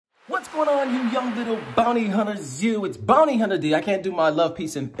What's going on, you young little bounty hunters? It's Bounty Hunter D. I can't do my love,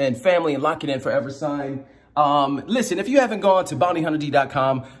 peace, and family and lock it in forever sign. Listen, if you haven't gone to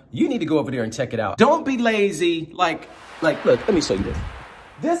bountyhunterd.com, you need to go over there and check it out. Don't be lazy. Like, look, let me show you this.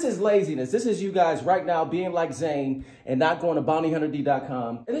 This is laziness. This is you guys right now being like Zane and not going to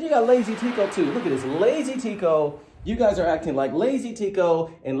bountyhunterd.com. And then you got Lazy Tico too. Look at this, Lazy Tico. You guys are acting like Lazy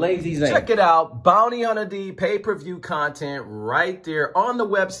Tico and Lazy Zane. Check it out, Bounty Hunter D pay-per-view content right there on the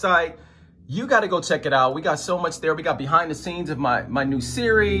website. You got to go check it out. We got so much there. We got behind the scenes of my new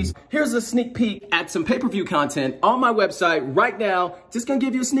series. Here's a sneak peek at some pay-per-view content on my website right now. Just gonna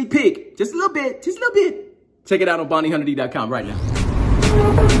give you a sneak peek, just a little bit, just a little bit. Check it out on bountyhunterd.com right now.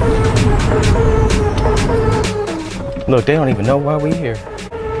 Look, they don't even know why we're here.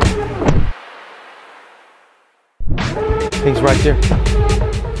 He's right there.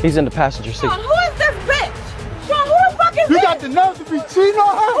 He's in the passenger seat. Sean, who is this bitch? Sean, who the fuck is You this? got the nerve to be cheating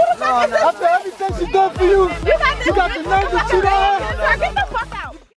on her? Who the fuck is this After everything she done for you, You got the nerve to cheat on her?